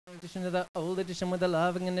addition to the old edition with the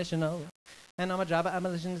love unconditional. And I'm a driver,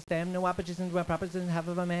 abolition, stem, no opposition to a proposition, half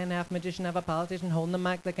of a man, half magician, half a politician, holding the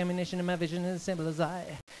mic like ammunition, and my vision is as simple as I.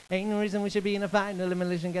 Ain't no reason we should be in a fight, no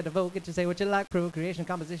elimination, get a vote, get to say what you like, procreation,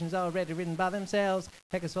 compositions already written by themselves.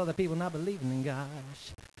 Heck, it's for the people not believing in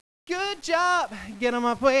gosh. Good job, get 'em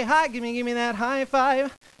up way high, give me that high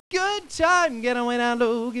five. Good time, get 'em way down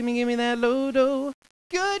low, give me that low do.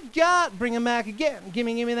 Good God, bring 'em back again, give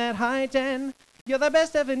me that high 10. You're the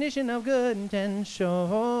best definition of good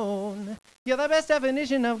intention. You're the best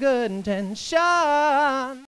definition of good intention.